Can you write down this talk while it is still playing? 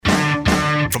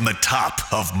from the top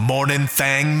of Morning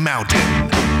Thang Mountain.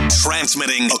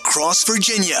 Transmitting across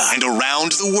Virginia and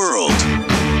around the world.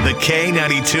 The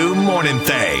K92 Morning He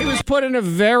Thang. was put in a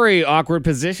very awkward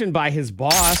position by his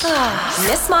boss.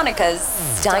 Miss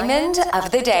Monica's Diamond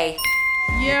of the Day.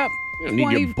 Yep. You don't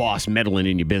need your boss meddling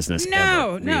in your business.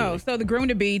 No, ever, no. really. So the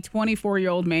groom-to-be,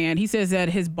 24-year-old man, he says that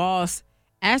his boss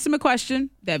asked him a question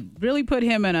that really put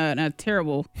him in a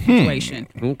terrible situation.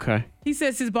 Okay. He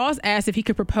says his boss asked if he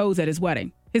could propose at his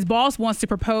wedding. His boss wants to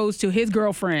propose to his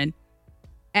girlfriend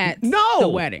at the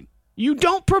wedding. You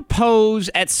don't propose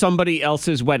at somebody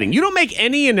else's wedding. You don't make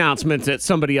any announcements at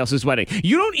somebody else's wedding.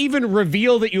 You don't even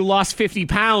reveal that you lost 50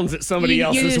 pounds at somebody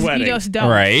else's wedding. You just don't.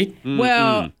 Right.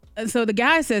 Well, so the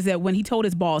guy says that when he told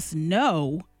his boss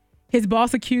no, his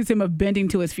boss accused him of bending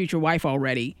to his future wife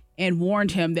already and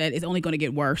warned him that it's only going to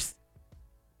get worse.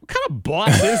 What kind of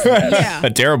boss is this? Yeah. A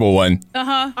terrible one.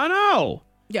 I know.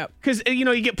 Yep. Because,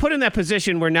 you get put in that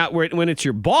position where when it's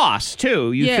your boss,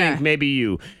 too, you think maybe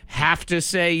you have to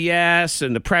say yes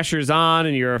and the pressure's on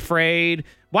and you're afraid.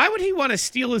 Why would he want to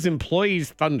steal his employees'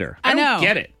 thunder? I don't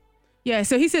get it. Yeah,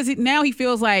 so he says now he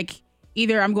feels like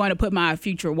either I'm going to put my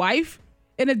future wife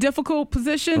in a difficult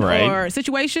position or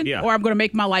situation, or I'm going to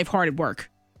make my life hard at work.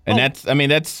 And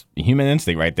that's human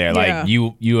instinct right there. Like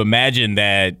you imagine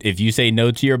that if you say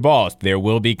no to your boss, there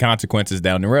will be consequences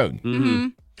down the road. Mm-hmm.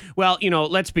 Well,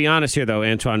 let's be honest here, though,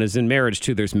 Antoine, is in marriage,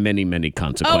 too, there's many, many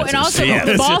consequences. Oh, and also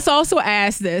the boss also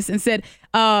asked this and said,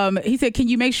 he said, can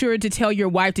you make sure to tell your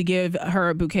wife to give her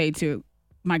a bouquet to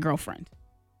my girlfriend?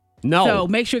 No. So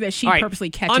make sure that she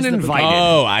purposely catches uninvited. the bouquet.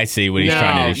 Oh, I see what he's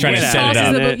trying to do. He's trying to set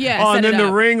it up. And then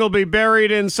the ring will be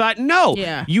buried inside. No.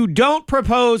 Yeah. You don't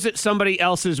propose at somebody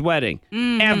else's wedding.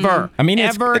 Ever. I mean,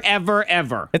 ever.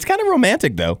 It's kind of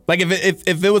romantic, though. Like,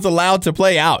 if it was allowed to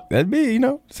play out, that'd be,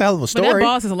 it's a hell of a story. But that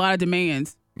boss has a lot of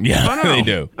demands. Yeah, they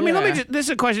do. I mean, this is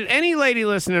a question. Any lady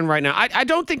listening right now, I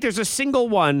don't think there's a single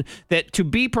one that to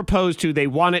be proposed to, they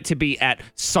want it to be at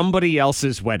somebody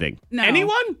else's wedding. No.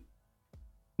 Anyone?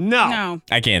 No.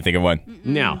 I can't think of one.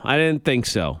 No, I didn't think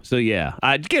so. So, yeah,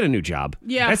 get a new job.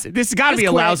 Yeah. This has got to be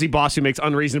a lousy boss who makes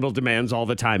unreasonable demands all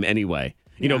the time anyway.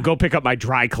 Go pick up my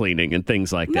dry cleaning and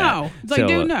things like that. No. It's like,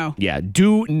 dude, no. Yeah,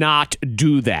 do not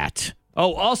do that.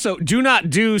 Oh, also, do not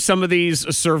do some of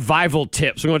these survival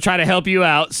tips. We're going to try to help you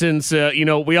out since,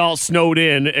 we all snowed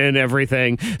in and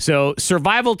everything. So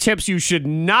survival tips you should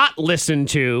not listen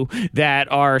to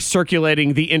that are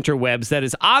circulating the interwebs. That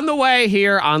is on the way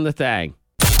here on The Thang.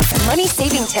 Money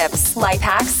saving tips, life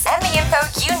hacks, and the info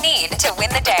you need to win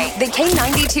the day. The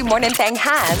K92 Morning Thang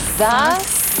has the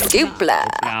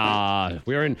Scoopla.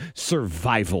 We're in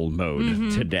survival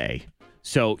mode today.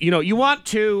 So, you want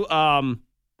to...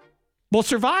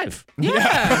 survive.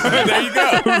 Yeah. There you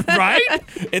go. Right?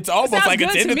 It's almost like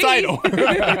it's in the title.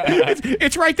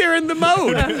 It's right there in the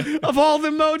mode of all the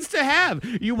modes to have.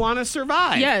 You want to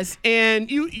survive. Yes.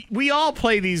 And we all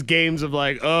play these games of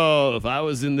like, if I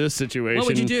was in this situation, what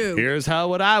would you do? Here's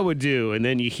what I would do. And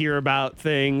then you hear about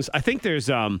things. I think there's,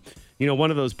 one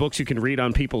of those books you can read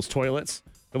on people's toilets.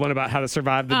 The one about how to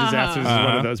survive the disasters is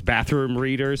one of those bathroom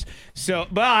readers. So,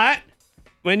 but...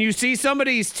 when you see some of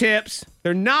these tips,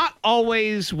 they're not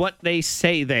always what they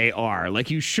say they are. Like,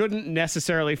 you shouldn't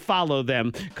necessarily follow them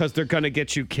because they're going to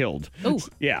get you killed. Ooh.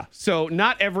 Yeah. So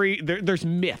not there's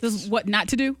myths. This is what not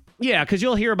to do? Yeah, because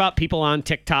you'll hear about people on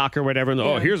TikTok or whatever,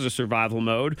 and here's a survival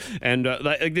mode. And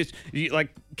like this,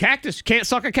 cactus, can't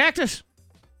suck a cactus.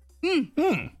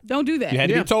 Don't do that. You had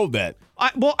to be told that.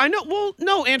 I know. Well,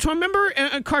 no, Antoine, remember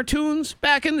cartoons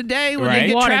back in the day when they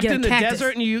get Water, trapped get a in the cactus.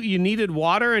 desert and you needed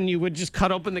water and you would just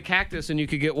cut open the cactus and you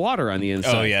could get water on the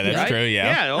inside. Oh, yeah, that's right? true,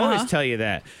 yeah. Yeah, I always tell you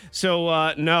that.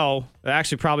 So, no, it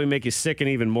actually probably make you sick and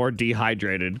even more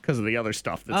dehydrated because of the other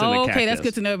stuff that's in the cactus. Okay, that's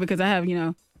good to know because I have,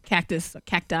 cactus,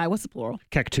 cacti. What's the plural?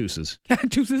 Cactuses.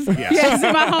 Cactuses. Yes,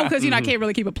 in my home because, I can't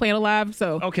really keep a plant alive.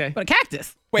 So, Okay. But a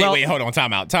cactus. Wait, hold on.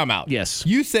 Time out. Yes.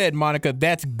 You said, Monica,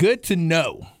 that's good to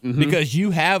know because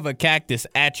you have a cactus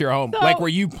at your home. So- were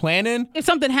you planning If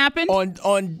something happened,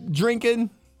 on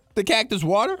drinking the cactus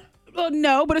water? well,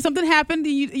 no, but if something happened,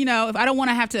 if I don't want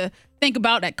to have to think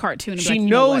about that cartoon. And be She like, you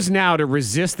know knows what? now to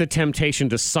resist the temptation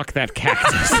to suck that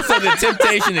cactus. So the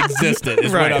temptation existed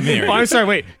is what I'm hearing. Oh, I'm sorry.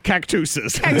 Wait,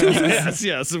 cactuses.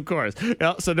 yes, of course.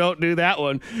 Yeah, so don't do that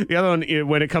one. The other one,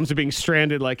 when it comes to being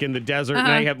stranded, like in the desert,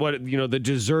 now you have the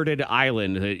deserted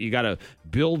island. You got to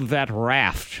build that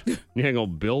raft. You're gonna go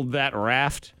build that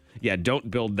raft. Yeah, don't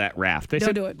build that raft. They Don't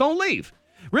said, do it. Don't leave.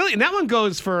 Really, and that one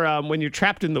goes for when you're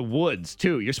trapped in the woods,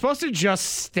 too. You're supposed to just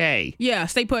stay. Yeah,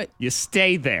 stay put. You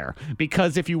stay there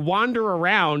because if you wander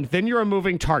around, then you're a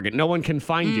moving target. No one can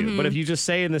find you. But if you just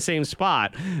stay in the same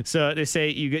spot, so they say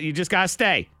you just got to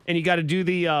stay. And you got to do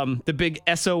the big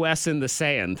SOS in the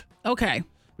sand. Okay.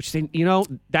 Which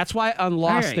that's why on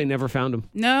Lost they never found him.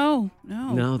 No.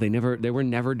 No, they were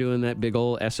never doing that big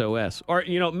old SOS. Or,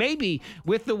 maybe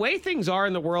with the way things are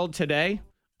in the world today,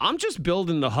 I'm just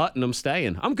building the hut and I'm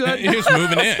staying. I'm good. You're just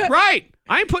moving in. Right.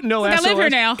 I ain't putting no SOS. I live here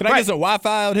now. Can I get some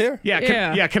Wi-Fi out here?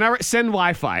 Yeah. Can I send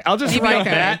Wi-Fi? I'll just write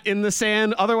that in the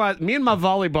sand. Otherwise, me and my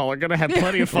volleyball are going to have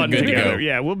plenty of fun together.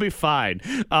 Yeah, we'll be fine.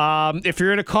 If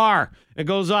you're in a car, it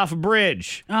goes off a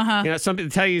bridge. Something to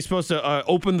tell you you're supposed to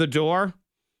open the door.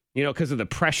 Because of the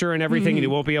pressure and everything, and you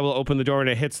won't be able to open the door when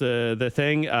it hits the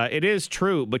thing. It is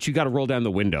true, but you got to roll down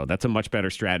the window. That's a much better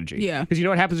strategy. Yeah. Because you know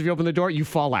what happens if you open the door? You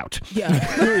fall out. Yeah.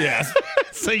 Yes.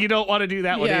 So you don't want to do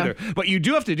that one either. But you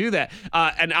do have to do that.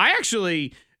 And I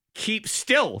actually keep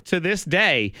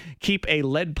a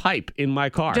lead pipe in my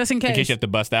car. Just in case. In case you have to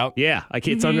bust out? Yeah,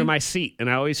 it's under my seat. And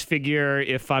I always figure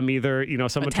if I'm either,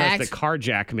 someone tries to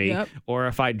carjack me or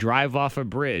if I drive off a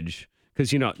bridge.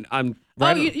 Because, I'm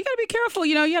right. You got to be careful.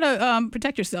 You got to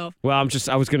protect yourself. Well,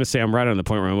 I was going to say I'm right on the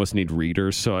point where I almost need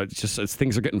readers. So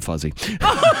things are getting fuzzy.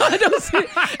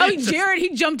 Jared,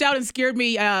 he jumped out and scared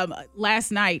me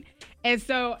last night. And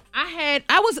so I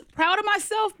was proud of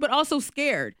myself, but also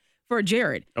scared for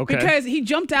Jared. Okay. Because he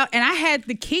jumped out and I had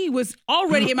the key was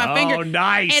already in my finger. Oh,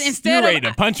 nice. And instead you ready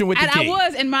to punch him with the key.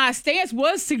 And my stance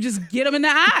was to just get him in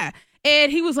the eye. And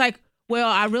he was like, well,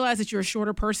 I realized that you're a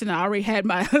shorter person. I already had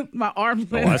my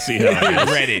arms length. Oh, I see how he was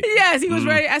ready. Yes, he was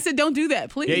ready. I said, don't do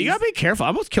that, please. Yeah, you got to be careful. I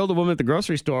almost killed a woman at the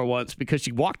grocery store once because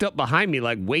she walked up behind me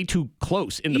like way too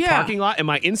close in the parking lot. And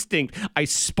my instinct, I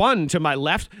spun to my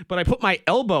left, but I put my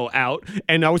elbow out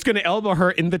and I was going to elbow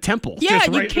her in the temple. Yeah,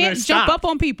 you can't jump up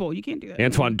on people. You can't do that.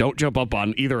 Antoine, don't jump up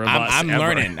on either of us. I'm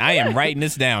learning. I am writing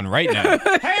this down right now. Hey,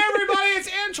 everybody, it's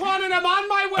Antoine and I'm on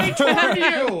my way toward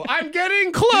you. I'm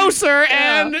getting closer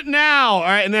and now. All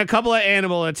right, and then a couple of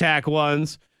animal attack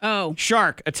ones. Oh.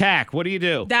 Shark attack. What do you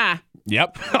do? Die.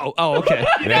 Yep. Oh, okay.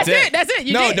 That's it. That's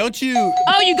it. Don't you?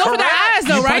 Oh, you go for the eyes,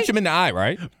 though, you right? punch him in the eye,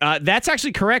 right? That's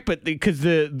actually correct, but because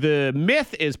the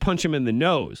myth is punch him in the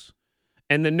nose.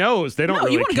 And the nose, they don't really care.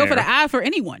 No, you want to go for the eye for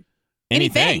anyone.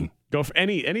 Anything. Go for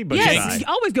anybody's eye. Yes, you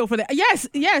always go for the yes,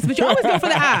 but you always go for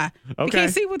the eye. Okay. You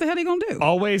can't see what the hell they're going to do.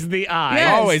 Always the eye.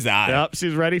 Yes. Always the eye. Yep,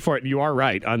 she's ready for it. You are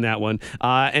right on that one.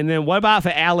 And then what about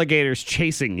if alligators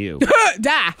chasing you?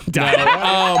 Die.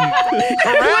 Correct.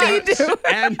 What do you do?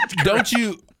 And don't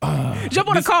you... Jump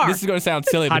on a car. This is going to sound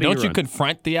silly, but don't you run?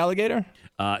 Confront the alligator?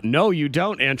 No, you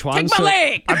don't, Antoine. Take my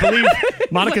leg. I believe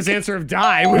Monica's answer of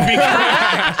die would be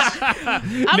correct.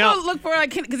 I'm going to look for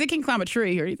because it can climb a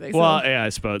tree or anything. Well, yeah, I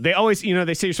suppose. They always,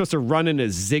 they say you're supposed to run in a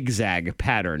zigzag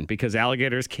pattern because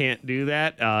alligators can't do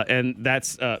that. And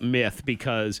that's a myth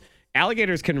because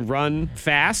alligators can run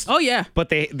fast. Oh, yeah. But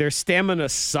their stamina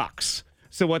sucks.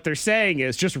 So what they're saying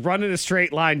is just run in a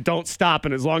straight line, don't stop,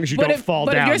 and as long as you don't fall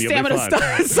down, if your you'll be stamina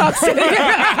fine. sucks, You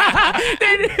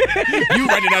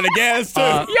running out of gas, too.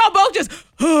 y'all both just...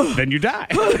 Then you die.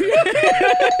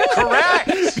 Correct.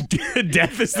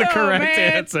 Death is the correct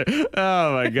answer.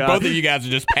 Oh, my God. Both of you guys are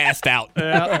just passed out.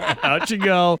 Out you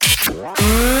go.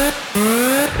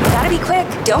 Gotta be quick.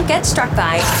 Don't get struck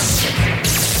by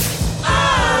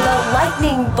the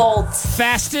lightning bolt.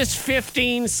 Fastest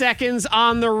 15 seconds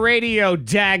on the radio,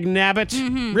 dagnabbit.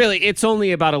 Mm-hmm. Really, it's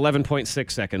only about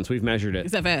 11.6 seconds. We've measured it.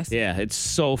 Is that fast? Yeah, it's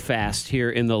so fast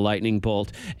here in the lightning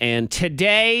bolt. And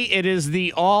today it is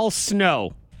the all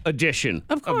snow edition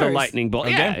of the lightning bolt.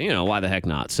 Okay. Yeah, why the heck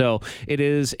not? So it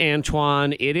is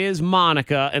Antoine, it is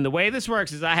Monica. And the way this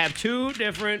works is I have two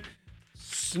different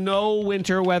snow,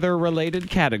 winter weather related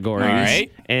categories. All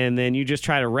right. And then you just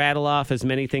try to rattle off as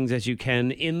many things as you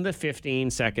can in the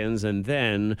 15 seconds, and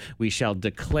then we shall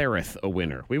declareth a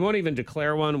winner. We won't even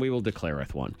declare one, we will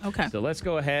declareth one. Okay. So let's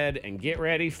go ahead and get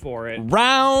ready for it.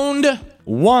 Round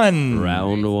one.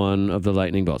 Round one of the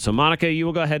lightning bolt. So, Monica, you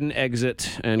will go ahead and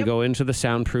exit and go into the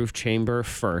soundproof chamber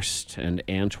first. And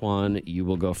Antoine, you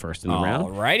will go first in the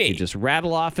round. Alrighty. You just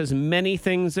rattle off as many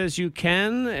things as you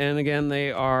can. And again,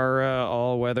 they are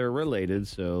all weather related.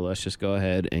 So let's just go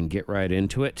ahead and get right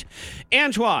into it.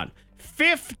 Antoine,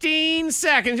 15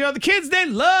 seconds. The kids, they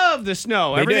love the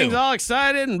snow. They Everything's do. all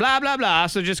excited and blah, blah, blah.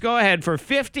 So just go ahead for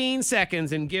 15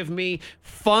 seconds and give me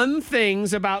fun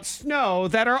things about snow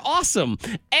that are awesome.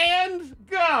 And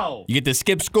go. You get to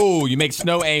skip school. You make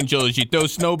snow angels. You throw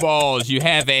snowballs. You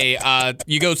have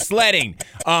you go sledding.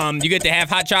 You get to have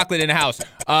hot chocolate in the house.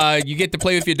 You get to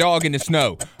play with your dog in the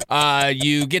snow.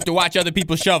 You get to watch other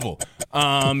people shovel.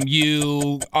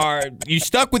 You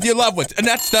stuck with your loved ones.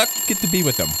 Not stuck, get to be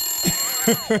with them.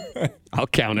 I'll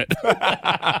count it.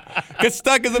 Because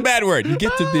stuck is a bad word. You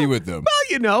get to be with them.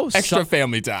 Well, extra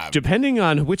family time. Depending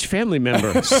on which family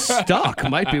member, stuck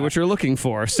might be what you're looking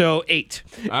for. So 8.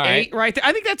 All right. 8 right there.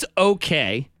 I think that's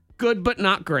okay. Good, but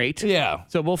not great. Yeah.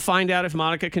 So we'll find out if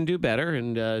Monica can do better.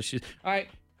 And she's all right.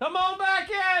 Come on back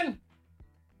in.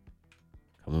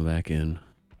 Coming back in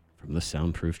from the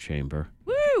soundproof chamber.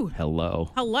 Woo!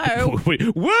 Hello. Hello.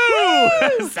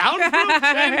 Woo! Soundproof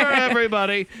chamber,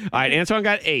 everybody. All right, Antoine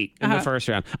got 8 in the first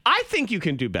round. I think you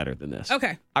can do better than this.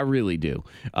 Okay. I really do.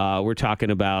 We're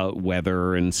talking about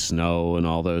weather and snow and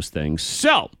all those things.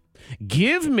 So,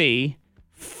 give me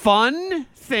fun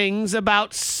things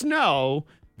about snow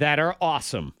that are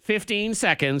awesome. 15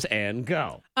 seconds and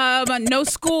go. No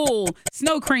school,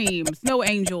 snow cream, snow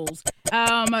angels,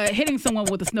 hitting someone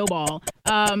with a snowball.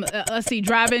 Let's see,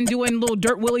 driving, doing little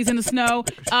dirt willies in the snow.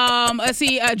 Let's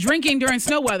see, drinking during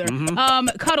snow weather.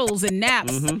 Cuddles and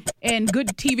naps and good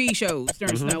TV shows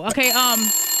during snow. Okay,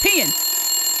 peeing.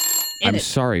 I'm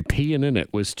sorry, peeing in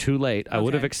it was too late. I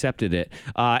would have accepted it.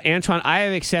 Antoine, I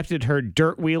have accepted her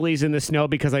dirt wheelies in the snow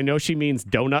because I know she means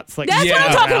donuts. Like That's what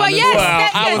I'm talking about.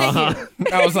 Yes.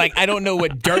 Well, I was like, I don't know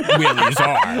what dirt wheelies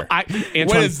are. Antoine,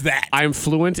 what is that? I'm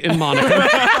fluent in Monica,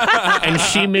 and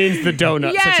she means the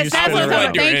donuts. Yes, that's what I'm talking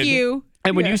about. Thank you.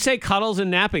 And when you say cuddles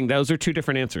and napping, those are two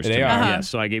different answers. They to are. me. Yes,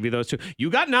 so I gave you those two. You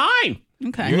got 9.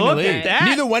 Okay. Look at that.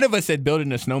 Neither one of us said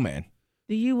building a snowman.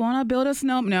 Do you want to build a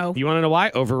snow? No. You want to know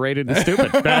why? Overrated and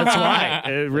stupid. That's why.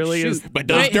 It really is. But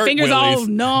those dirt fingers wheelies. all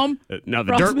numb. No,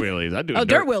 the dirt wheelies. I do.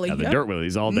 Dirt wheelies. Yeah, the dirt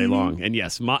wheelies all day long. And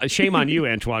yes, shame on you,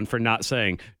 Antoine, for not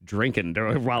saying drinking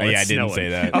while it's I didn't snowing. say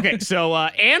that. Okay, so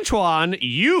Antoine,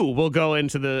 you will go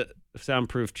into the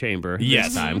soundproof chamber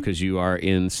this time because you are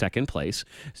in second place.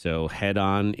 So head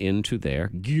on into there.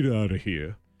 Get out of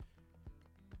here.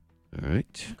 All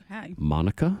right. Okay.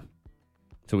 Monica.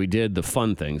 So we did the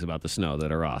fun things about the snow that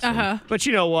are awesome. But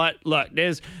you know what? Look,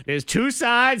 there's 2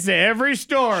 sides to every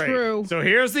story. True. So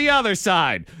here's the other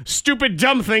side. Stupid,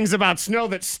 dumb things about snow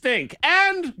that stink.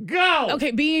 And go.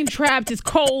 Okay, being trapped is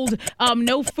cold.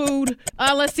 No food.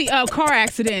 Let's see. Car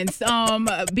accidents.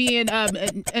 Being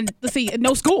and let's see.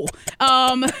 No school.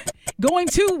 Going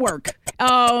to work.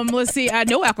 Let's see.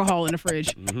 No alcohol in the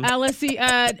fridge. Let's see.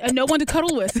 No one to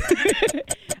cuddle with.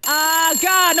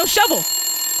 God, no shovel.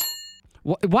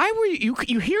 Why were you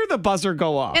hear the buzzer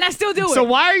go off? And I still do it. So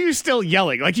why are you still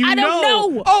yelling? Like I don't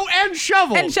know. Oh, and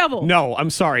shovel. And shovel. No,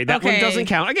 I'm sorry. That one Okay. doesn't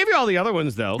count. I gave you all the other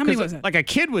ones, though. How many was it? Like a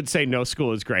kid would say no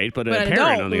school is great, but a an parent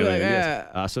adult on the would other be hand,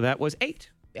 like, yes. So that was 8.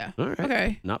 Yeah. All right.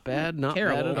 Okay. Not bad. Not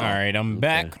Terrible. bad at all. All right, I'm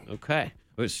back. Okay.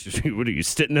 What are you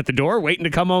sitting at the door waiting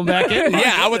to come on back in?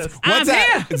 Yeah, I was.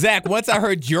 here. Zach, once I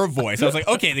heard your voice, I was like,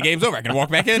 okay, the game's over. I can walk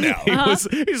back in now. He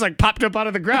just like popped up out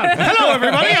of the ground. Hello,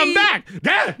 everybody. I'm back.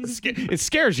 It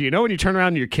scares you, when you turn around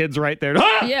and your kid's right there.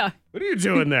 Ah! Yeah. What are you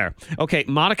doing there? Okay,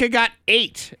 Monica got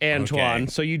 8, Antoine. Okay.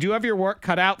 So you do have your work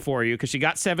cut out for you because she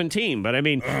got 17. But I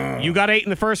mean, you got 8 in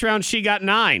the first round. She got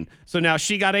 9. So now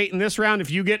she got 8 in this round.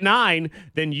 If you get 9,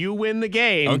 then you win the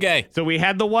game. Okay. So we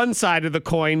had the one side of the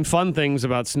coin, fun things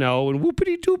about snow, and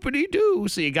whoopity doopity doo.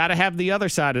 So you got to have the other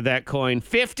side of that coin.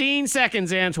 15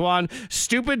 seconds, Antoine.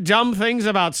 Stupid, dumb things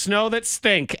about snow that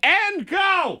stink. And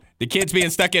go. The kids being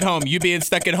stuck at home, you being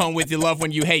stuck at home with your loved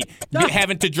one you hate,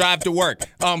 having to drive to work,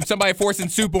 somebody forcing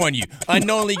soup on you,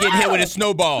 unknowingly getting hit with a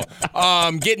snowball,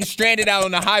 getting stranded out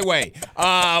on the highway,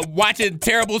 watching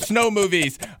terrible snow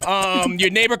movies,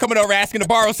 your neighbor coming over asking to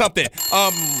borrow something.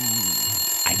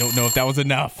 I don't know if that was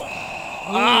enough.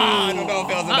 I don't know if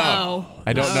that was enough.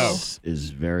 I don't know. This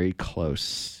is very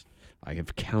close. I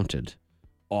have counted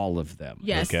all of them.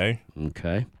 Yes. Okay.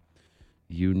 Okay.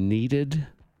 You needed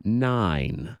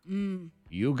 9.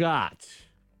 You got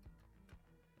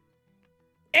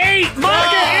 8.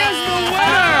 Monica is the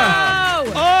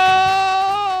winner.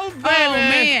 Oh, baby. Oh,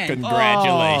 man.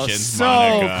 Congratulations, so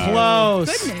Monica.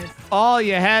 close. Goodness. All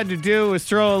you had to do was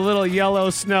throw a little yellow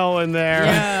snow in there.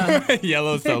 Yeah.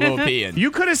 Yellowstone, little peeing.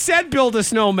 You could have said build a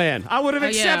snowman. I would have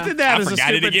accepted that I as a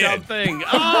forgot it stupid again. dumb thing.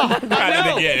 Oh, Got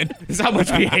it again. This is how much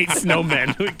we hate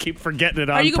snowmen. We keep forgetting it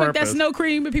on Are you gonna purpose. make that snow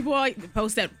cream? And people like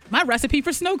post that my recipe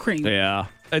for snow cream. Yeah,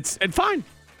 it's fine.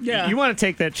 Yeah. You want to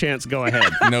take that chance? Go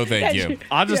ahead. No, thank you.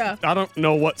 I Yeah. don't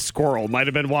know what squirrel might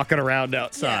have been walking around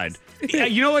outside. Yeah,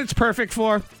 you know what it's perfect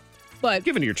for? but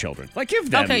Give it to your children. Like, give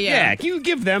them. Okay, yeah. You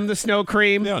give them the snow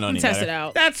cream. They don't know any test better. it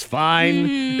out. That's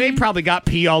fine. They probably got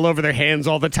pee all over their hands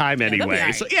all the time they'll be anyway. all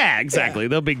right. So yeah, exactly.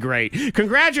 They'll be great.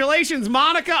 Congratulations,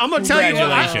 Monica. I'm gonna tell you what.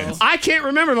 Congratulations. I can't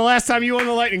remember the last time you won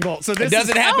the lightning bolt. So this It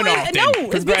doesn't is, happen no, often.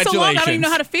 it's been so long. I don't even know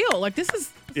how Congratulations. to feel. Like this is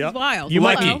Yep. wild. You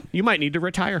Lucky. might you might need to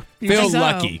retire. Feel So.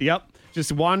 lucky. Yep.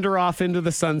 Just wander off into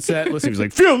the sunset. Listen, he was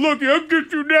like, feel lucky, I'll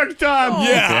get you next time. Oh.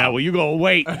 Yeah. Well, you go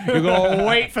wait. You go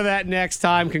wait for that next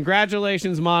time.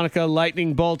 Congratulations, Monica.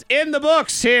 Lightning bolt in the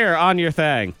books here on your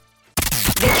thing.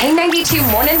 The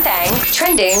K92 Morning Thang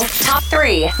trending top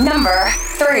 3. Number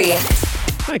 3. I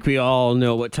think we all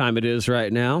know what time it is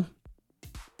right now.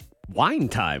 Wine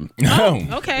time. No.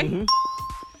 Okay.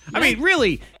 I mean,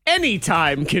 really, any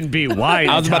time can be wine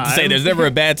I was about to say, time. there's never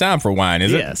a bad time for wine,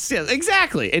 is it? Yes,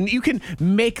 exactly. And you can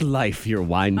make life your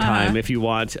wine time if you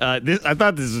want. I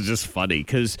thought this was just funny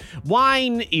because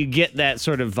wine, you get that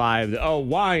sort of vibe. Oh,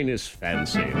 wine is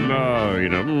fancy.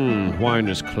 Oh, wine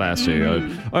is classy.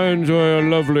 I enjoy a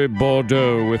lovely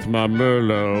Bordeaux with my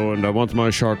Merlot, and I want my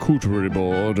charcuterie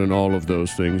board and all of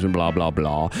those things and blah, blah,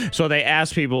 blah. So they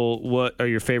ask people, what are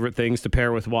your favorite things to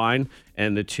pair with wine?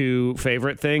 And the two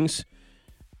favorite things,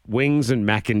 wings and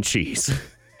mac and cheese.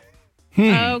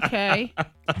 Okay.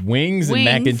 Wings and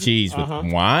mac and Wings. cheese with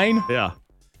wine? Yeah.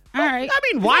 All right. I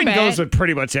mean, Not wine bad. goes with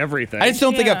pretty much everything. I just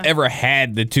don't think Yeah. I've ever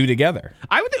had the two together.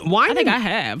 I would think wine. I think I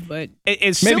have, but As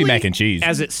Maybe silly mac and cheese.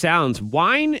 as it sounds,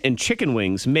 wine and chicken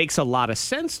wings makes a lot of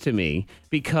sense to me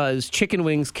because chicken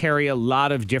wings carry a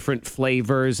lot of different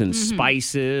flavors and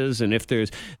spices. And if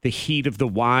there's the heat of the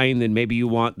wine, then maybe you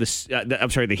want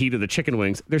the heat of the chicken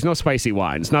wings. There's no spicy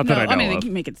wines. Not no, that I know I mean of. they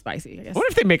can make it spicy. I guess. What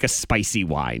if they make a spicy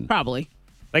wine? Probably.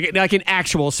 Like an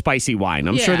actual spicy wine.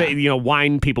 I'm sure Yeah. that,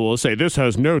 wine people will say, this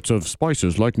has notes of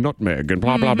spices like nutmeg and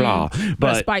blah, blah, blah.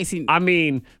 But spicy- I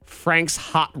mean, Frank's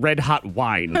red hot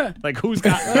wine. Like, who's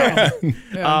got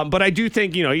that? But I do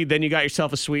think, then you got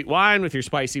yourself a sweet wine with your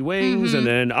spicy wings, and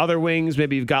then other wings,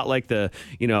 maybe you've got like the,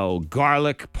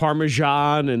 garlic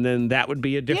parmesan, and then that would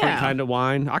be a different Yeah. kind of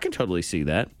wine. I can totally see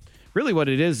that. Really what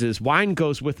it is wine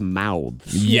goes with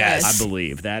mouths. Yes. I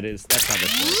believe. That's how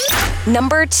this works.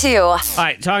 Number 2. All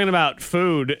right, talking about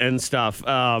food and stuff.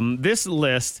 This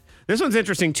one's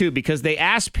interesting too because they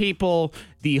ask people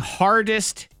the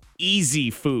hardest easy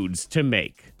foods to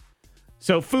make.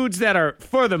 So foods that are,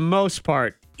 for the most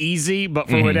part, easy, but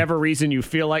for whatever reason you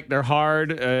feel like they're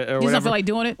hard or You just whatever. don't feel like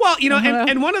doing it? Well,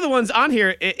 and one of the ones on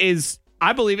here is,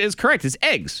 I believe, is correct, is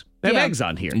eggs. They have Yeah. eggs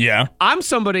on here. Yeah. I'm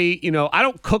somebody, I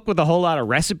don't cook with a whole lot of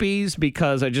recipes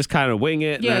because I just kind of wing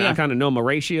it. Yeah, and I yeah. kind of know my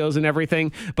ratios and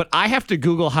everything. But I have to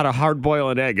Google how to hard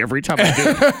boil an egg every time I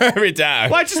do. Every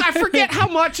time. Well, I forget how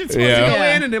much it's supposed to Yeah. go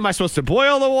in, and am I supposed to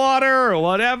boil the water or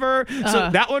whatever? So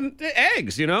that one,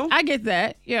 eggs, I get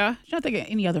that. Yeah. I'm trying to think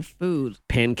of any other food.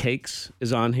 Pancakes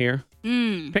is on here.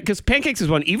 Because pancakes is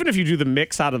one, even if you do the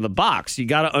mix out of the box, you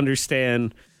got to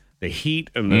understand the heat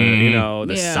and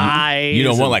the Yeah. size. You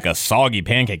don't want and like a soggy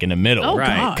pancake in the middle. Oh, Right.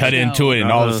 gosh, Cut no. into it,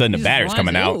 and all of a sudden the You just batter's want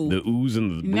coming to- out. Ooh. the ooze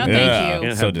and the No, boo. thank Yeah. you.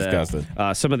 Can't So have that. disgusting.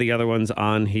 Some of the other ones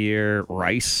on here,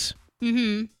 rice.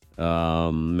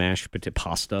 Mashed potato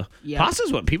pasta. Yeah.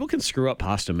 Pasta's what people can screw up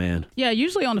pasta, man. Yeah,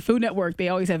 usually on the Food Network, they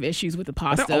always have issues with the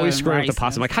pasta. They're always and screwing up the rice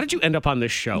pasta. I'm and- like, how did you end up on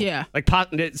this show? Yeah. Like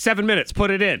 7 minutes, put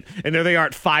it in. And there they are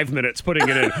at 5 minutes putting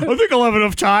it in. I think I'll have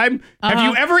enough time. Have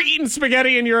you ever eaten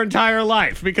spaghetti in your entire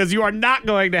life? Because you are not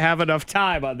going to have enough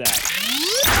time on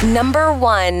that. Number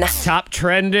 1. Top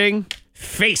trending,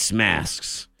 face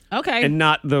masks. Okay. And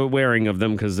not the wearing of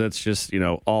them because that's just,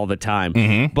 all the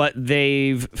time. But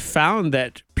they've found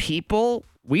that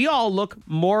we all look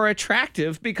more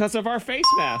attractive because of our face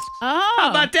masks. oh. How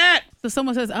about that? So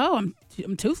someone says, "Oh,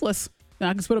 I'm toothless. Then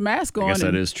I can just put a mask on." I guess that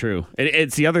and- is true.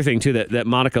 It's the other thing, too, that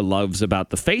Monica loves about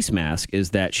the face mask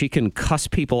is that she can cuss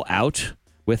people out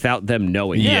without them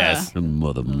knowing. Yes.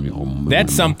 That's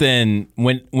That's something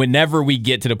whenever we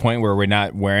get to the point where we're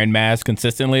not wearing masks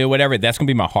consistently or whatever, that's going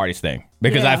to be my hardest thing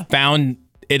because Yeah. I found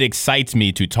it excites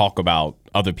me to talk about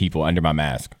other people under my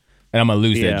mask. And I'm going to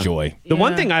lose that joy. The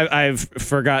one Yeah. thing I've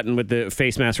forgotten with the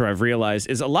face mask where I've realized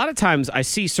is a lot of times I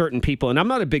see certain people, and I'm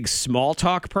not a big small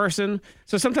talk person,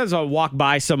 so sometimes I'll walk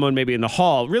by someone maybe in the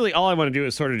hall. Really, all I want to do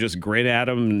is sort of just grin at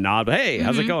them and nod, hey,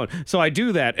 how's it going? So I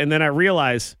do that, and then I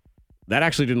realize that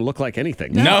actually didn't look like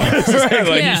anything. No, like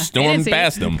Yeah, you stormed it is.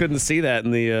 past them. Couldn't see that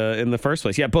in the first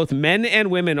place. Yeah, both men and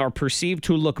women are perceived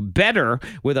to look better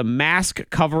with a mask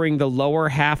covering the lower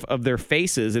half of their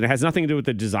faces, and it has nothing to do with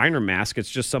the designer mask. It's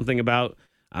just something about,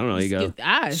 I don't know. You go, Get the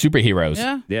eyes. Superheroes.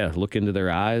 Yeah. yeah, look into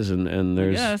their eyes, and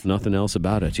there's Yes. nothing else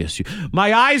about it. Yes,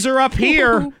 my eyes are up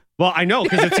here. Well, I know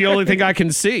because it's the only thing I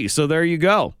can see. So there you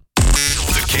go.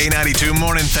 The K92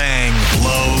 Morning Thang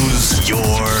blows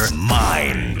your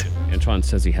mind. Antoine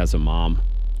says he has a mom.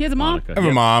 He has a mom? I have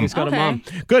a mom. He's got a mom.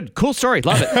 Good. Cool story.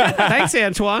 Love it. Thanks,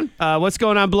 Antoine. What's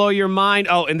going on? Blow your mind.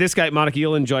 Oh, and this guy, Monica,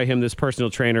 you'll enjoy him, this personal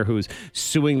trainer who's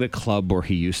suing the club where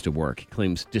he used to work. He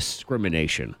claims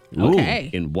discrimination.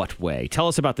 Okay. In what way? Tell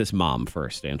us about this mom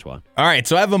first, Antoine. All right,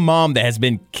 so I have a mom that has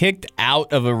been kicked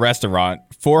out of a restaurant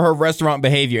for her restaurant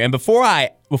behavior. And before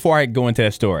I go into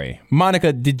that story,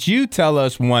 Monica, did you tell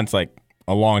us once, like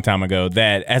a long time ago,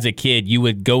 that as a kid you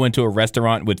would go into a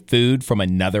restaurant with food from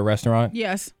another restaurant?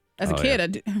 Yes. As a kid, I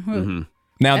did.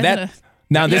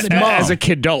 Now this mom, As a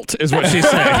kidult is what she's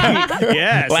saying.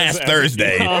 Yes. last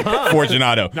Thursday,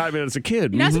 Fortunato. Not even as a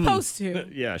kid. You're not supposed to.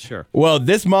 Yeah, sure. Well,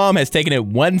 this mom has taken it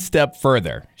one step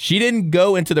further. She didn't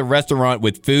go into the restaurant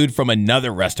with food from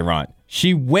another restaurant.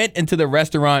 She went into the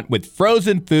restaurant with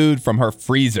frozen food from her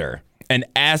freezer and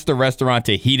asked the restaurant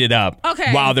to heat it up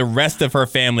while the rest of her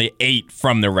family ate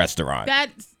from the restaurant.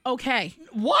 That's okay.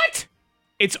 What?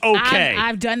 It's okay.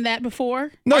 I've done that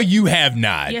before. No, you have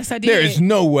not. Yes, I did. There is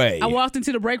no way. I walked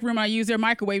into the break room and I used their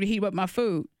microwave to heat up my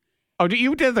food. Oh,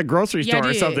 you did at the grocery store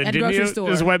or something, at the didn't grocery you? store.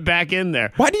 Just went back in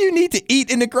there. Why do you need to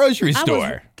eat in the grocery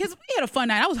store? Because we had a fun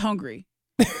night. I was hungry.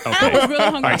 Okay. I was really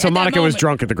hungry. All right, so at that Monica was moment.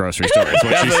 drunk at the grocery store, is what she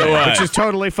That's what it said, was. which is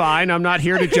totally fine. I'm not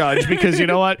here to judge because you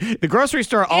know what? The grocery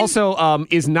store also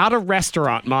is not a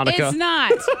restaurant, Monica. It's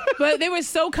not. But they were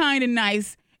so kind and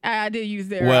nice. I did use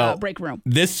their break room.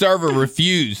 This server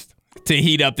refused to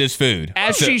heat up this food.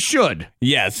 As she should.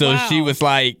 Yeah, so she was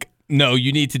like, no,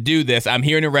 you need to do this. I'm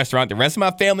here in a restaurant. The rest of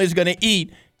my family is going to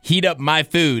eat. Heat up my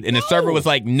food. And the server was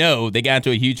like, no. They got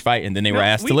into a huge fight, and then they were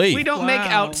asked to leave. We don't make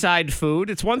outside food.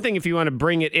 It's one thing if you want to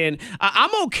bring it in. I'm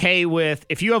okay with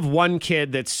if you have one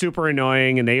kid that's super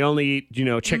annoying and they only eat,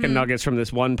 chicken nuggets from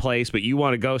this one place, but you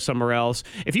want to go somewhere else.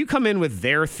 If you come in with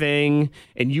their thing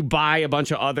and you buy a bunch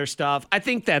of other stuff, I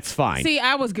think that's fine. See,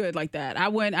 I was good like that.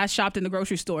 I shopped in the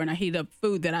grocery store and I heated up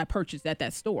food that I purchased at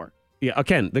that store. Yeah,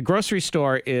 again, the grocery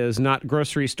store is not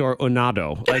grocery store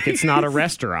unado. Like, it's not a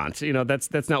restaurant.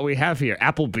 That's not what we have here.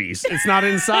 Applebee's. It's not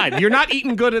inside. You're not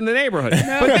eating good in the neighborhood.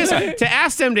 But to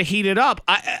ask them to heat it up,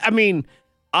 I mean,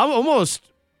 I almost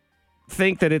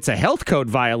think that it's a health code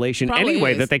violation Probably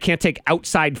anyway, is. that they can't take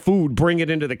outside food, bring it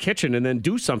into the kitchen, and then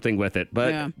do something with it.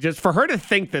 But just for her to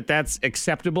think that that's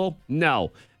acceptable,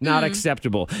 no. Not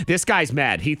acceptable. This guy's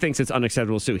mad. He thinks it's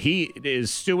unacceptable to sue. He is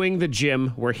suing the gym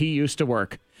where he used to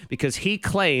work because he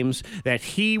claims that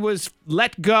he was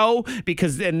let go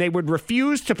because then they would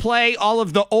refuse to play all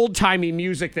of the old-timey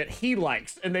music that he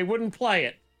likes, and they wouldn't play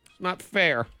it. It's not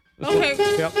fair. Okay.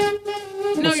 Yep.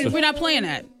 No, we're not playing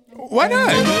that. Why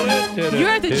not? You're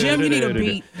at the gym, you need a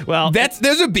beat. Well,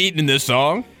 There's a beat in this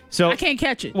song. so I can't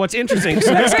catch it. what's interesting,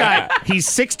 so this guy, he's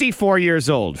 64 years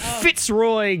old.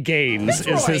 Fitzroy Gaines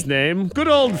is his name. Good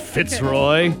old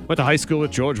Fitzroy. Went to high school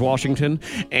with George Washington.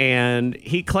 And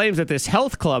he claims that this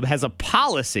health club has a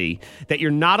policy that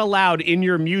you're not allowed in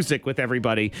your music with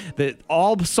everybody, that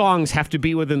all songs have to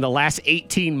be within the last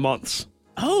 18 months.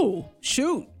 Oh,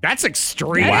 shoot. That's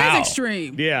extreme. That is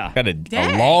extreme. Yeah. Got a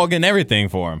Dang. log and everything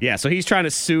for him. Yeah, so he's trying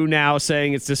to sue now,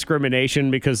 saying it's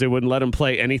discrimination because they wouldn't let him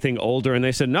play anything older. And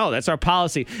they said, no, that's our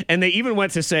policy. And they even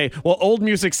went to say, well, old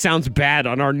music sounds bad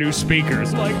on our new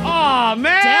speakers. Like, oh,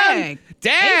 man.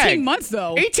 Dang. 18 months,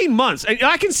 though. 18 months.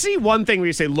 I can see one thing where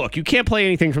you say, look, you can't play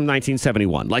anything from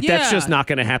 1971. Like, that's just not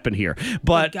going to happen here.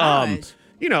 But, gosh.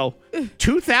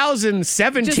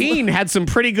 2017 had some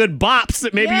pretty good bops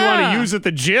that maybe you want to use at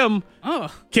the gym.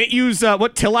 Oh. Can't use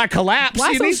Till I Collapse.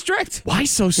 Why You so need- strict? Why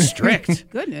so strict?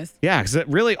 Goodness. Yeah, because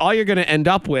really all you're going to end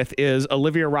up with is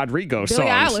Olivia Rodrigo Billie songs.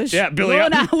 Eilish. Yeah, Billie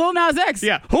Lil Nas X.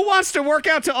 Yeah, who wants to work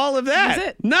out to all of that? That's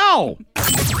it. No.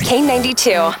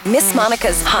 K92, Miss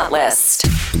Monica's Hot List.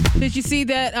 Did you see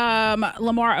that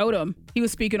Lamar Odom, he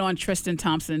was speaking on Tristan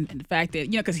Thompson and the fact that,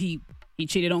 because he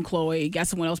cheated on Chloe, got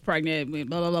someone else pregnant, blah,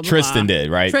 blah, blah, blah. Tristan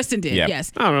did, right? Tristan did, Yeah.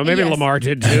 yes. I don't know, maybe Yes. Lamar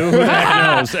did too. Who the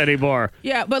heck knows anymore?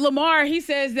 Yeah, but Lamar, he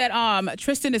says that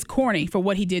Tristan is corny for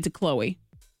what he did to Chloe.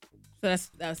 So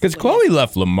that's Because Chloe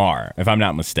left Lamar, if I'm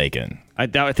not mistaken. I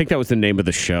think that was the name of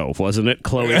the show, wasn't it?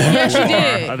 Chloe. Yeah, she Lamar.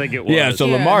 did. I think it was. Yeah, so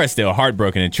Yeah. Lamar is still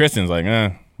heartbroken, and Tristan's like, I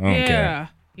don't care. Yeah,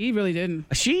 he really didn't.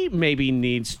 She maybe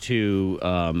needs to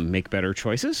make better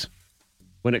choices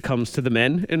when it comes to the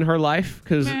men in her life.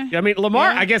 Because,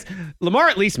 Lamar, Yeah. I guess, Lamar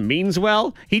at least means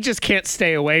well. He just can't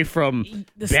stay away from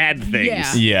bad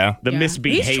things. Yeah. Yeah. The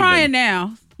misbehaving. He's trying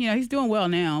now. He's doing well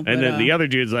now. But, And then the other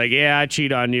dude's like, yeah, I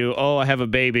cheat on you. Oh, I have a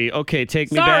baby. Okay,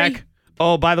 take me Sorry. back.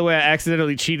 Oh, by the way, I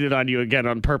accidentally cheated on you again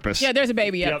on purpose. Yeah, there's a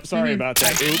baby. Yep, sorry about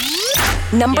that.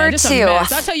 Oops. Number Just a 2.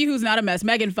 mess. I'll tell you who's not a mess.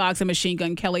 Megan Fox and Machine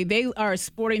Gun Kelly. They are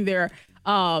sporting their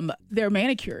their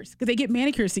manicures because they get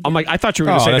manicures together. Oh my! I thought you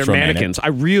were going to say that's they're romantic. mannequins. I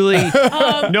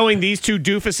really, knowing these two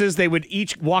doofuses, they would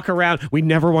each walk around. We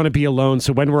never want to be alone,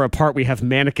 so when we're apart, we have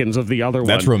mannequins of the other one.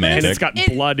 That's romantic. And it's got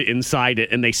blood inside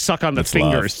it, and they suck on the That's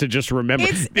fingers love. to just remember.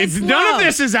 It's None love. of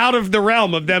this is out of the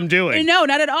realm of them doing. No,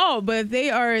 not at all. But they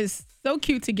are so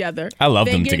cute together. I love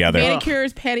they them get together.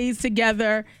 Manicures, petties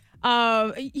together.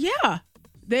 Yeah.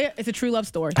 It's a true love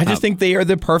story. I just think they are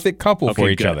the perfect couple for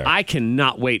each good. other. I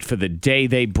cannot wait for the day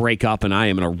they break up, and I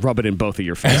am going to rub it in both of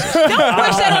your faces. Don't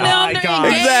push that on them. my They're God.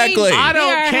 engaged. Exactly. I They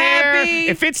don't are care happy.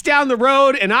 if it's down the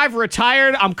road and I've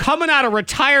retired. I'm coming out of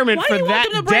retirement Why for do you want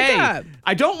that them to break day. up?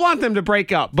 I don't want them to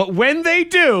break up, but when they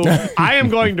do, I am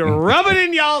going to rub it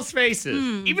in y'all's faces.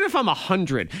 Even if I'm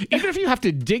 100, even if you have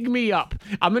to dig me up,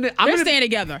 They're staying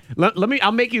together.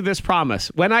 I'll make you this promise.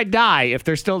 When I die, if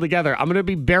they're still together, I'm going to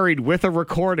be buried with a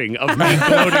recording of me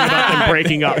gloating about them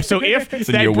breaking up. So if in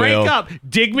they your break will. up,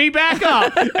 dig me back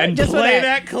up and Just for play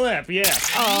that. that clip.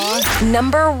 Yes.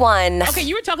 Number 1. Okay,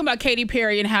 you were talking about Katy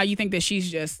Perry and how you think that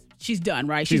she's done,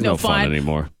 right? She's no fun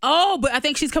anymore. Oh, but I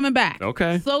think she's coming back.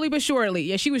 Okay. Slowly but surely.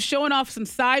 Yeah, she was showing off some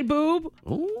side boob.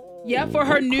 Yeah, for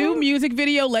her new music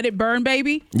video, Let It Burn,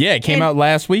 Baby. Yeah, it came out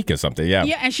last week or something. Yeah.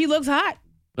 Yeah, and she looks hot.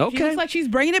 She Okay. looks like she's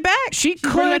bringing it back. She She's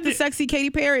bringing back could- the sexy Katy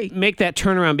Perry. Make that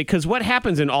turnaround, because what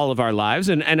happens in all of our lives,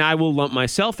 and I will lump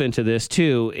myself into this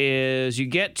too, is you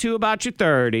get to about your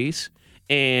 30s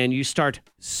and you start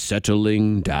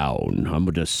settling down. I'm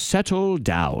going to settle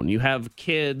down. You have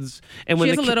kids. And when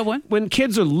She has a little one. When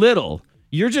kids are little,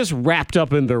 you're just wrapped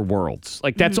up in their worlds.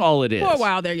 Like, that's all it is. For a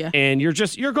while there, yeah. And you're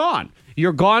gone.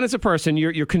 You're gone as a person.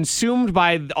 You're consumed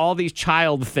by all these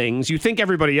child things. You think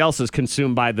everybody else is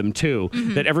consumed by them too.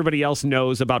 That everybody else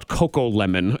knows about Coco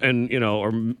Lemon and,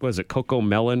 or was it Coco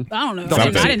Melon? I don't know.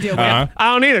 Something. I didn't deal with Uh-huh. it.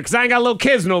 I don't either, because I ain't got little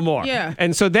kids no more. Yeah.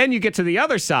 And so then you get to the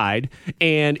other side,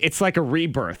 and it's like a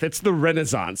rebirth. It's the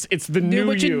Renaissance. It's the new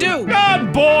what you do.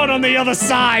 I'm born on the other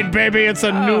side, baby. It's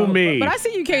a new me. But I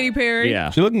see you, Katy Perry. Yeah.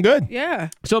 She's looking good. Yeah.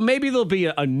 So maybe there'll be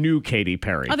a new Katy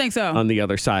Perry. I think so. On the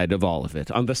other side of all of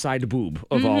it, on the side boob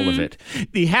of all of it.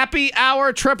 The happy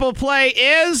hour triple play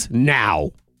is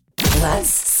now. Let's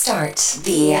start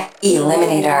the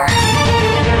Eliminator.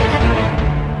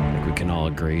 I think we can all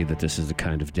agree that this is the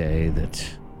kind of day that,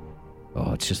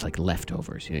 it's just like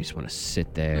leftovers. You just want to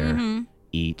sit there,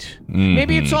 eat.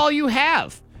 Maybe it's all you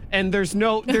have, and there's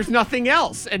nothing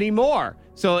else anymore.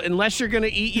 So unless you're going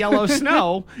to eat yellow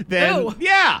snow, then Ew.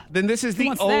 then this is the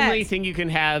wants only that? thing you can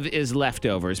have is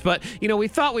leftovers. But, we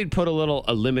thought we'd put a little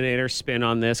eliminator spin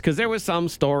on this because there was some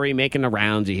story making the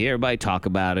rounds. You hear everybody talk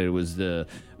about it. It was the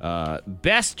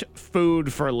best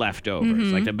food for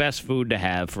leftovers, like the best food to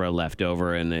have for a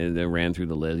leftover. And they ran through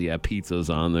the list. Yeah,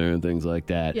 pizza's on there and things like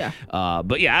that. Yeah.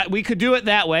 But yeah, we could do it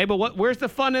that way. But where's the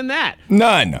fun in that?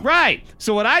 None. Right.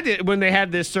 So what I did when they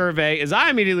had this survey is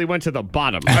I immediately went to the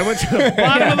bottom. I went to the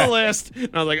bottom of the list, and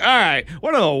I was like, all right,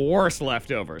 what are the worst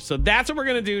leftovers? So that's what we're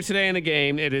going to do today in the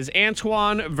game. It is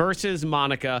Antoine versus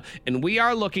Monica, and we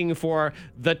are looking for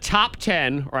the top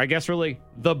 10, or I guess really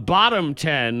the bottom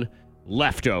 10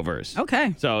 leftovers.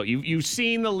 Okay. So you've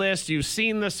seen the list, you've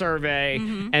seen the survey,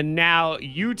 and now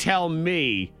you tell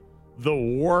me the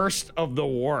worst of the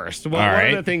worst. What are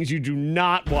right. the things you do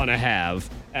not want to have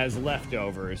as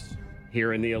leftovers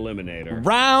here in the Eliminator?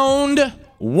 Round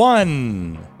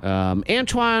 1.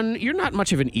 Antoine, you're not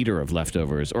much of an eater of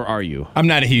leftovers, or are you? I'm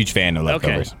not a huge fan of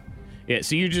leftovers. Okay. Yeah,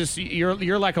 so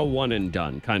you're like a one and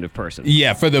done kind of person.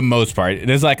 Yeah, for the most part.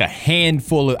 There's like a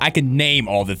handful of, I can name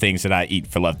all the things that I eat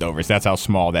for leftovers. That's how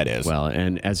small that is. Well,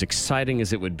 and as exciting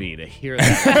as it would be to hear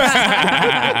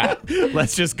that,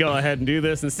 let's just go ahead and do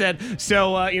this instead.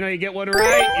 So, you get one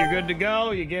right, you're good to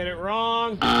go. You get it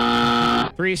wrong,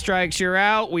 3 strikes, you're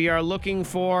out. We are looking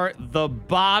for the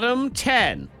bottom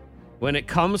 10 when it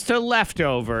comes to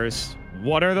leftovers.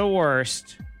 What are the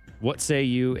worst? What say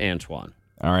you, Antoine?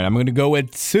 All right, I'm going to go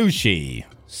with sushi.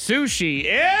 Sushi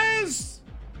is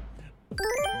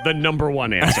the number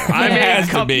one answer. I mean, Has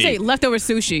to be. Say leftover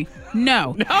sushi.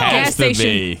 No. Has Gas to station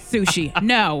be. sushi.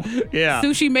 No. Yeah.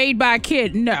 Sushi made by a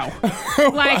kid. No.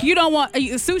 Like you don't want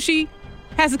sushi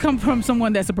has to come from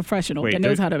someone that's a professional that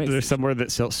knows how to make. There's somewhere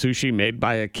that sells sushi made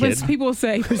by a kid. When people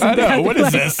say, I know. What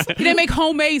is this? They make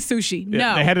homemade sushi. Yeah,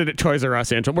 No. they had it at Toys R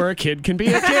Us, Antoine, where a kid can be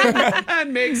a kid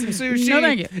and make some sushi. No,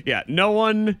 thank you. Yeah, no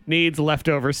one needs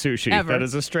leftover sushi. Ever. That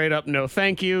is a straight up no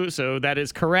thank you. So that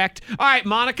is correct. All right,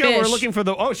 Monica, Fish. we're looking for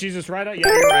the. Oh, she's just right out. Yeah,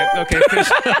 you're right. Okay, fish.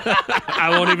 I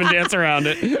won't even dance around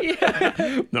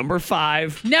it. Number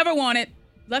 5. Never want it.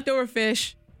 Leftover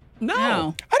fish.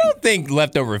 No. I don't think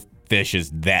leftover fish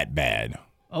is that bad.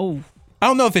 Oh. I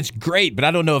don't know if it's great, but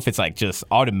I don't know if it's like just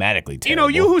automatically terrible.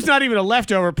 You who's not even a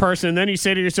leftover person, and then you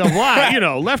say to yourself, "Why?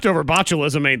 Leftover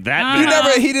botulism ain't that bad." You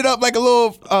never heated up like a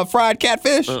little fried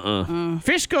catfish?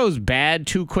 Fish goes bad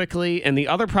too quickly, and the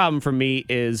other problem for me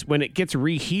is when it gets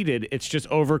reheated, it's just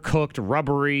overcooked,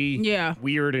 rubbery,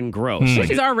 weird, and gross. Fish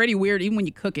is already weird even when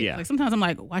you cook it. Yeah. Like sometimes I'm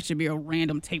like, why should there be a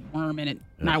random tapeworm in it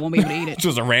and I won't be able to eat it?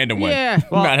 Just a random one. Yeah.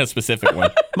 Not a specific one.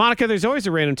 Monica, there's always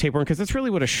a random tapeworm because that's really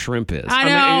what a shrimp is. I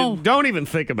know. mean, don't even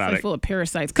think about It's it. full of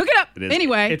parasites. Cook it up.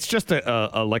 Anyway. It's just like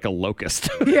a locust.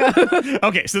 Yeah.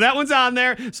 Okay, so that one's on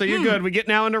there. So you're good. We get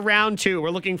now into round 2. We're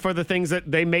looking for the things that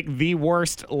they make the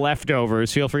worst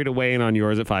leftovers. Feel free to weigh in on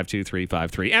yours at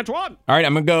 52353. Antoine. All right,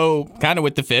 I'm going to go kind of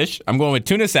with the fish. I'm going with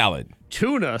tuna salad.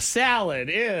 Tuna salad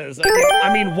is.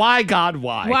 Why, God,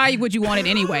 why? Why would you want it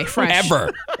anyway? Fresh.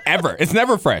 Ever. It's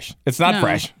never fresh. It's not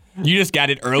fresh. You just got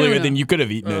it earlier than you could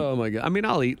have eaten it. Oh, my God.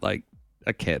 I'll eat like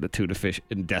a can of tuna fish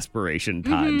in desperation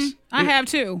times. I have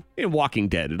too. In Walking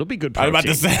Dead, it'll be good I protein.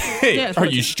 was about to say, Yes, are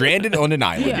you stranded on an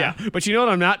island? Yeah, but you know what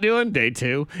I'm not doing? Day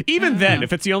 2. Even then,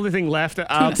 if it's the only thing left,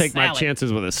 I'll take my salad.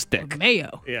 chances with a stick.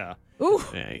 Mayo. Yeah. Ooh.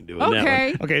 I ain't doing that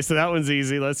one. Okay, so that one's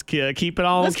easy. Let's keep it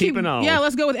on. Let's keep it on. Yeah,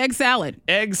 let's go with egg salad.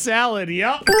 Egg salad.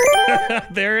 Yep.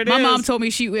 There it is. My mom told me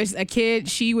she was a kid.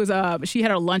 She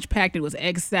had her lunch packed. It was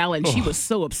egg salad. And she was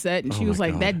so upset, and she was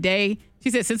like, that day. She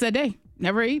said, since that day,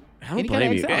 never eat any kind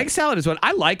of egg salad. Egg salad is what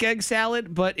I like. Egg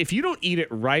salad, but if you don't eat it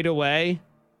right away,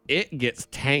 it gets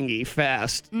tangy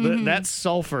fast. That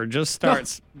sulfur just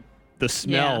starts. The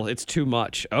smell, it's too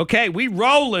much. Okay, we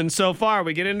rolling so far.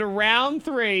 We get into round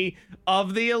 3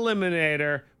 of the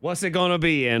Eliminator. What's it going to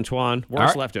be, Antoine?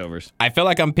 Worst leftovers. I feel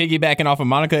like I'm piggybacking off of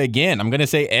Monica again. I'm going to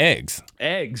say eggs.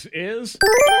 Eggs is?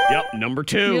 Yep, number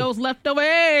 2. Those leftover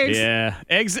eggs. Yeah.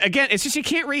 Eggs, again, it's just you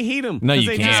can't reheat them. No, you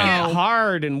they can't. just get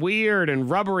hard and weird and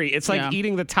rubbery. It's like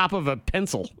eating the top of a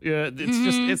pencil.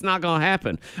 It's not going to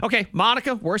happen. Okay,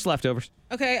 Monica, worst leftovers.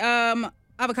 Okay,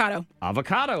 avocado.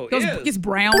 Avocado It's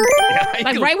brown. Yeah,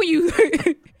 Like right when you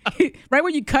right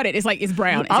when you cut it, it's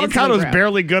brown. It's Avocado's brown.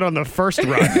 barely good on the first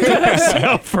run.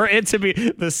 So for it to be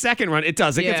the second run, it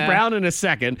does. It gets brown in a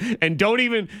second. And don't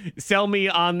even sell me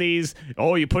on these,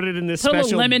 you put it in this Put a little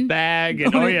special lemon bag.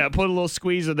 And, put a little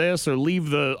squeeze of this or leave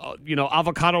the,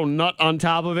 avocado nut on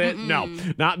top of it. No,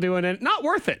 not doing it. Not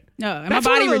worth it. No, and That's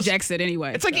my body one of those- rejects it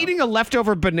anyway. It's like eating a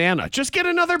leftover banana. Just get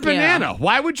another banana.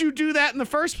 Why would you do that in the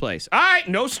first place? All right,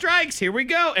 no strikes. Here we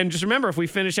go. And just remember, if we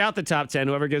finish out the top 10,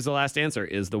 whoever gives the last answer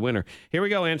is the winner. Here we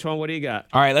go, Antoine. What do you got?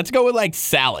 All right, let's go with like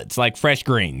salads, like fresh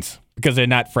greens, because they're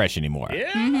not fresh anymore.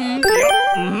 Yeah.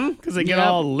 Because they get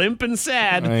all limp and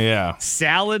sad. Yeah.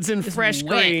 Salads and fresh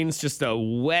wet. greens, just a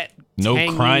wet, No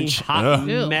tangy, crunch. hot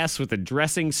Ugh. mess with the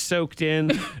dressing soaked in.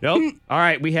 Nope. All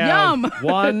right, we have Yum.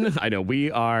 one. I know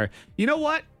we are. You know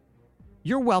what?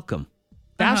 You're welcome.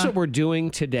 That's what we're doing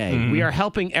today. We are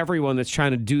helping everyone that's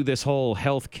trying to do this whole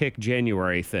health kick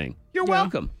January thing. You're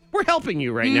welcome. We're helping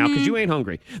you right now because you ain't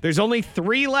hungry. There's only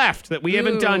 3 left that we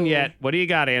haven't done yet. What do you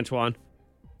got, Antoine?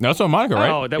 That's on Monica, right?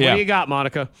 What do you got,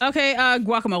 Monica? Okay,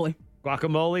 guacamole.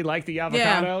 Guacamole, like the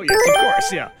avocado? Yes, of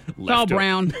course, yeah. It's all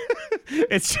brown.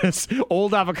 It's just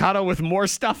old avocado with more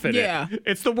stuff in Yeah. it.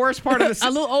 It's the worst part of A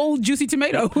the little old juicy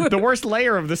tomato. the worst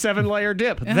layer of the 7-layer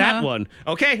dip. That one.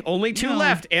 Okay, only 2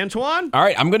 left. Antoine? All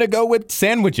right, I'm going to go with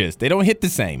sandwiches. They don't hit the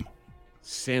same.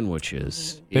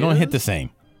 Sandwiches. They don't hit the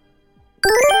same.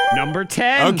 Number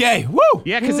 10. Okay, woo!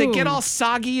 Yeah, because they get all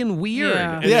soggy and weird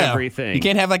and everything. You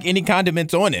can't have like any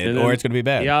condiments on it, or it's going to be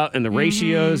bad. Yeah, and the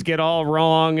ratios get all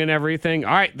wrong and everything.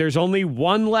 All right, there's only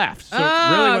 1 left. So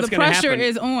really what's the going to pressure happen,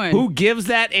 is on. who gives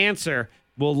that answer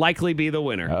will likely be the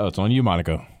winner. Oh, it's on you,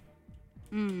 Monica.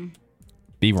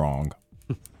 Be wrong.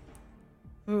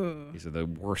 These are the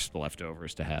worst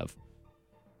leftovers to have.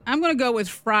 I'm gonna go with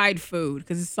fried food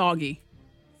because it's soggy.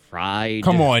 Fried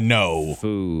Come on, no.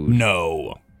 food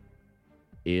No.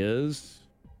 is...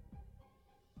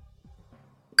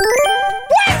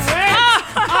 What?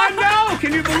 I know!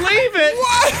 Can you believe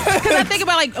it? Because I think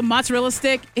about like a mozzarella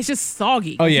stick, it's just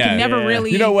soggy. Oh, You yeah, can never yeah.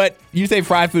 really. You know what? You say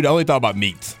fried food, I only thought about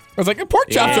meats. I was like, pork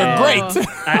chops are great.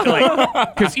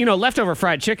 Because, leftover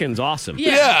fried chicken's awesome.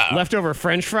 Yeah. Leftover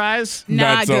French fries,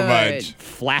 Not so good. much.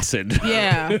 flaccid.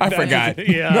 Yeah. I forgot.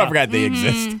 Yeah. I forgot they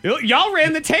exist. Y'all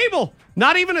ran the table.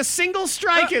 Not even a single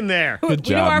strike in there. Good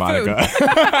We know job, our food.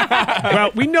 Monica.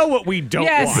 Well, we know what we don't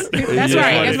Yes, want. that's is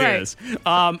right, what that's it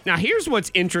right. is. Now, here's what's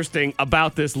interesting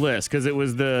about this list, because it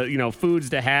was the foods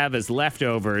to have as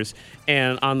leftovers,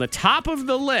 and on the top of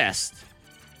the list,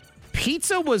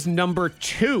 pizza was number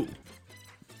 2.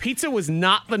 Pizza was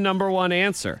not the number 1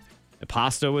 answer.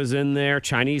 Pasta was in there.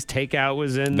 Chinese takeout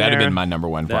was in there. That'd have been my number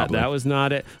one, probably. That was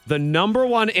not it. The number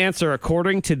one answer,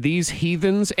 according to these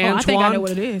heathens, Antoine. I think I know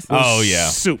what it is. Oh, yeah.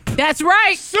 Soup. That's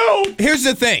right. Soup. Here's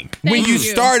the thing. When Thank you you.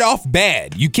 start off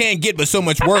bad, you can't get but so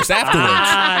much worse afterwards.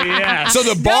 Yeah. So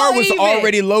the bar was even.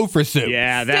 already low for soup.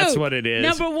 Yeah, that's Soup. what it is.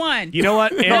 Number one. You know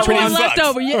what, Number Antoine? one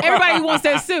leftover. Everybody wants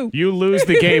that soup. You lose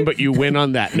the game, but you win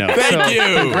on that note. Thank you.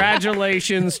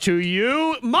 Congratulations to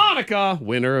you, Monica,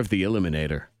 winner of the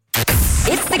Eliminator.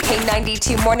 It's the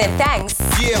K92 Morning Thangs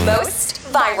most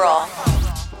viral.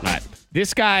 All right.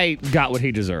 This guy got what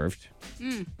he deserved.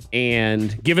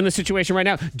 And given the situation right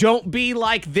now, don't be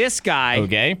like this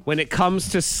guy when it comes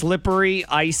to slippery,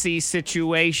 icy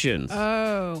situations.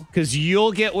 Oh. Because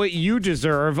you'll get what you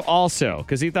deserve also.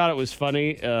 Because he thought it was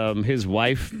funny. His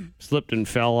wife slipped and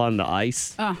fell on the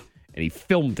ice. And he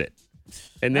filmed it.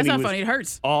 And then That's he not was funny. It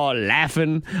hurts. all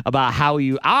laughing about how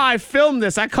I filmed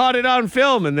this. I caught it on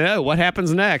film. And then what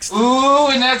happens next? Ooh,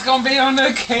 and that's going to be on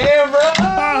the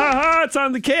camera. It's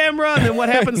on the camera. And then what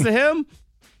happens to him?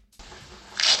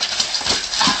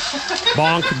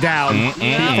 Bonk down. He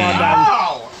fall down.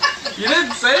 Wow. You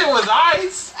didn't say it was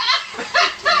ice.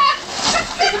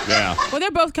 Yeah. Well,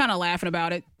 they're both kind of laughing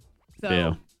about it.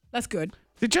 So that's good.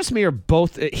 Is it just me or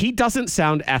both? He doesn't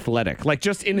sound athletic, like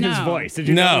just in his voice. Did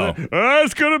you No. know that?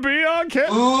 It's going to be on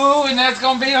camera. Ooh, and that's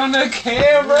going to be on the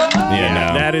camera. Yeah,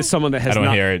 no. That is someone that has I don't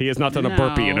not, hear it. he has not done a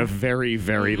burpee in a very,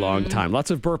 very long time. Lots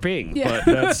of burping, Yeah.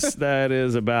 but that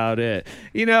is about it.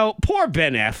 You know, poor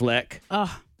Ben Affleck.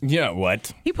 Yeah,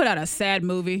 what? He put out a sad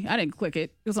movie. I didn't click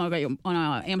it. It was on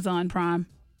Amazon Prime.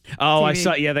 Oh, I TV.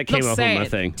 saw. Yeah, that came Looks up on my sad.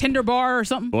 thing. Tinder bar or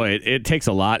something. Boy, it takes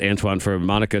a lot, Antoine, for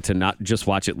Monica to not just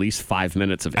watch at least 5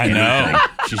 minutes of I anything. know.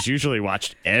 She's usually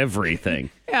watched everything.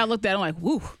 Yeah, I looked at it. I'm like,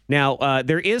 woo. Now,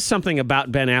 there is something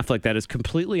about Ben Affleck that is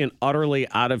completely and utterly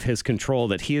out of his control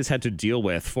that he has had to deal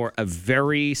with for a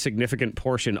very significant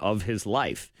portion of his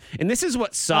life. And this is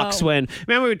what sucks when,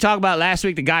 remember we talked about last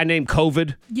week, the guy named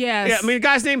COVID? Yes. Yeah, I mean, the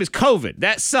guy's name is COVID.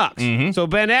 That sucks. So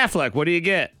Ben Affleck, what do you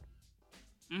get?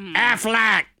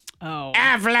 Affleck. Oh.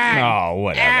 Affleck. Oh,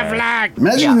 whatever. Affleck.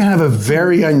 Imagine you have a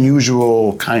very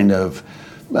unusual kind of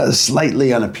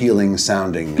slightly unappealing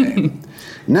sounding name.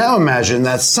 Now imagine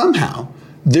that somehow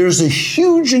there's a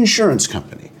huge insurance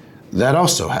company that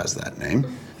also has that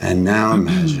name. And now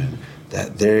imagine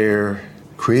that their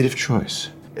creative choice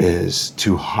is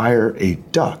to hire a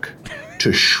duck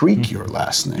to shriek your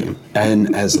last name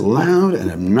in as loud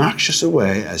and obnoxious a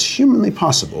way as humanly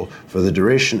possible for the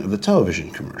duration of the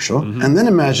television commercial. And then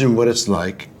imagine what it's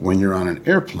like when you're on an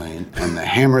airplane and the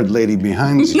hammered lady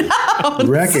behind you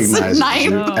recognizes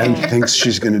you and thinks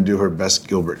she's going to do her best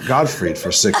Gilbert Gottfried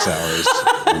for 6 hours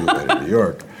on the way to New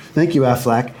York. Thank you,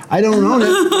 Affleck. I don't own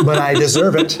it, but I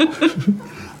deserve it.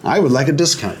 I would like a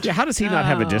discount. Yeah, how does he not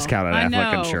have a discount on I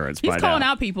Affleck know. insurance He's by calling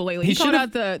now? out people lately. He called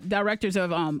out the directors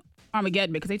of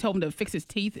Armageddon because they told him to fix his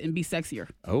teeth and be sexier.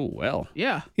 Oh, well.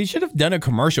 Yeah. He should have done a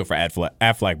commercial for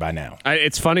Affleck by now.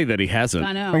 It's funny that he hasn't.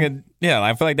 I know. Yeah,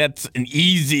 I feel like that's an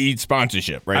easy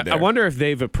sponsorship right there. I wonder if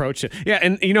they've approached it. Yeah,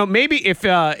 and you know, maybe if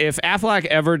Affleck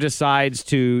ever decides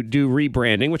to do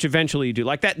rebranding, which eventually you do,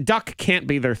 like that duck can't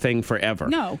be their thing forever.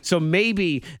 No. So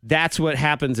maybe that's what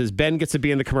happens is Ben gets to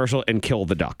be in the commercial and kill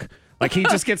the duck. Like he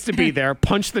just gets to be there,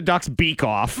 punch the duck's beak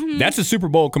off. That's a Super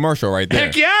Bowl commercial right there.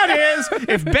 Heck yeah, it is.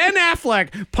 If Ben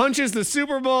Affleck punches the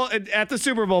Super Bowl at the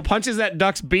Super Bowl, punches that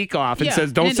duck's beak off and Yeah,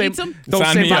 says, "Don't and say eats 'em.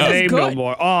 Sign me my up. name no Good.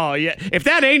 more." Oh yeah. If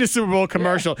that ain't a Super Bowl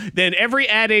commercial, then every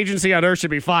ad agency on earth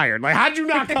should be fired. Like, how'd you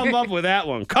not come up with that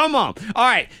one? Come on. All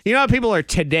right. You know how people are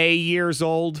today years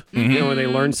old? You know, when they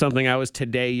learn something, I was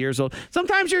today years old.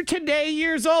 Sometimes you're today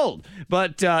years old.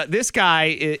 But this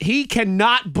guy, he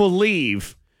cannot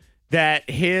believe that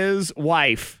his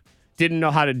wife didn't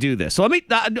know how to do this. So let me,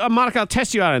 Monica, I'll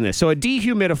test you out on this. So a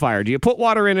dehumidifier, do you put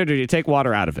water in it or do you take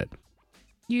water out of it?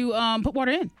 You put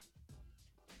water in.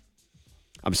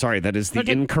 I'm sorry, that is the But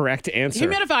the incorrect answer.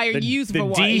 humidifier you use for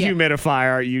water, The yeah.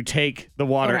 dehumidifier, you take the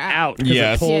water Water out. out because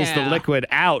Yes. it pulls Yeah. the liquid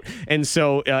out. And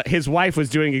so his wife was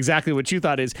doing exactly what you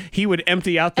thought is he would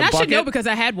empty out the And I bucket. should know because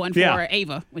I had one for Yeah.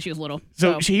 Ava when she was little.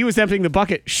 So he was emptying the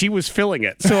bucket. She was filling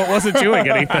it. So it wasn't doing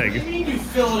anything. You need to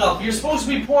fill it up. You're supposed to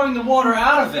be pouring the water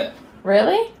out of it.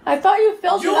 Really? I thought you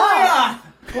filled it up.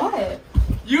 What?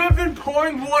 You have been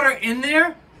pouring water in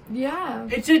there? Yeah.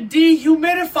 It's a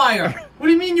dehumidifier. What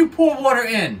do you mean you pour water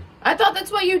in? I thought that's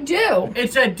what you do.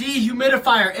 It's a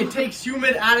dehumidifier. It takes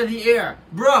humid out of the air.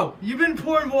 Bro, you've been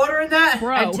pouring water in that?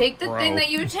 Bro. I take the thing that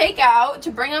you take out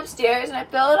to bring upstairs and I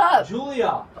fill it up.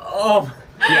 Julia. Oh,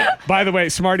 Yeah. By the way,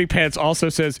 Smarty Pants also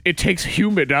says it takes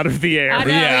humid out of the air. I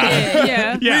know,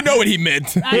 yeah. We know what he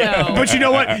meant. I know. But you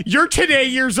know what? You're today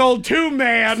years old too,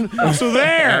 man. So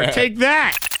there, take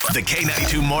that. The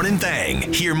K92 Morning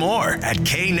Thang. Hear more at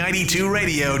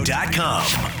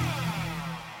K92Radio.com.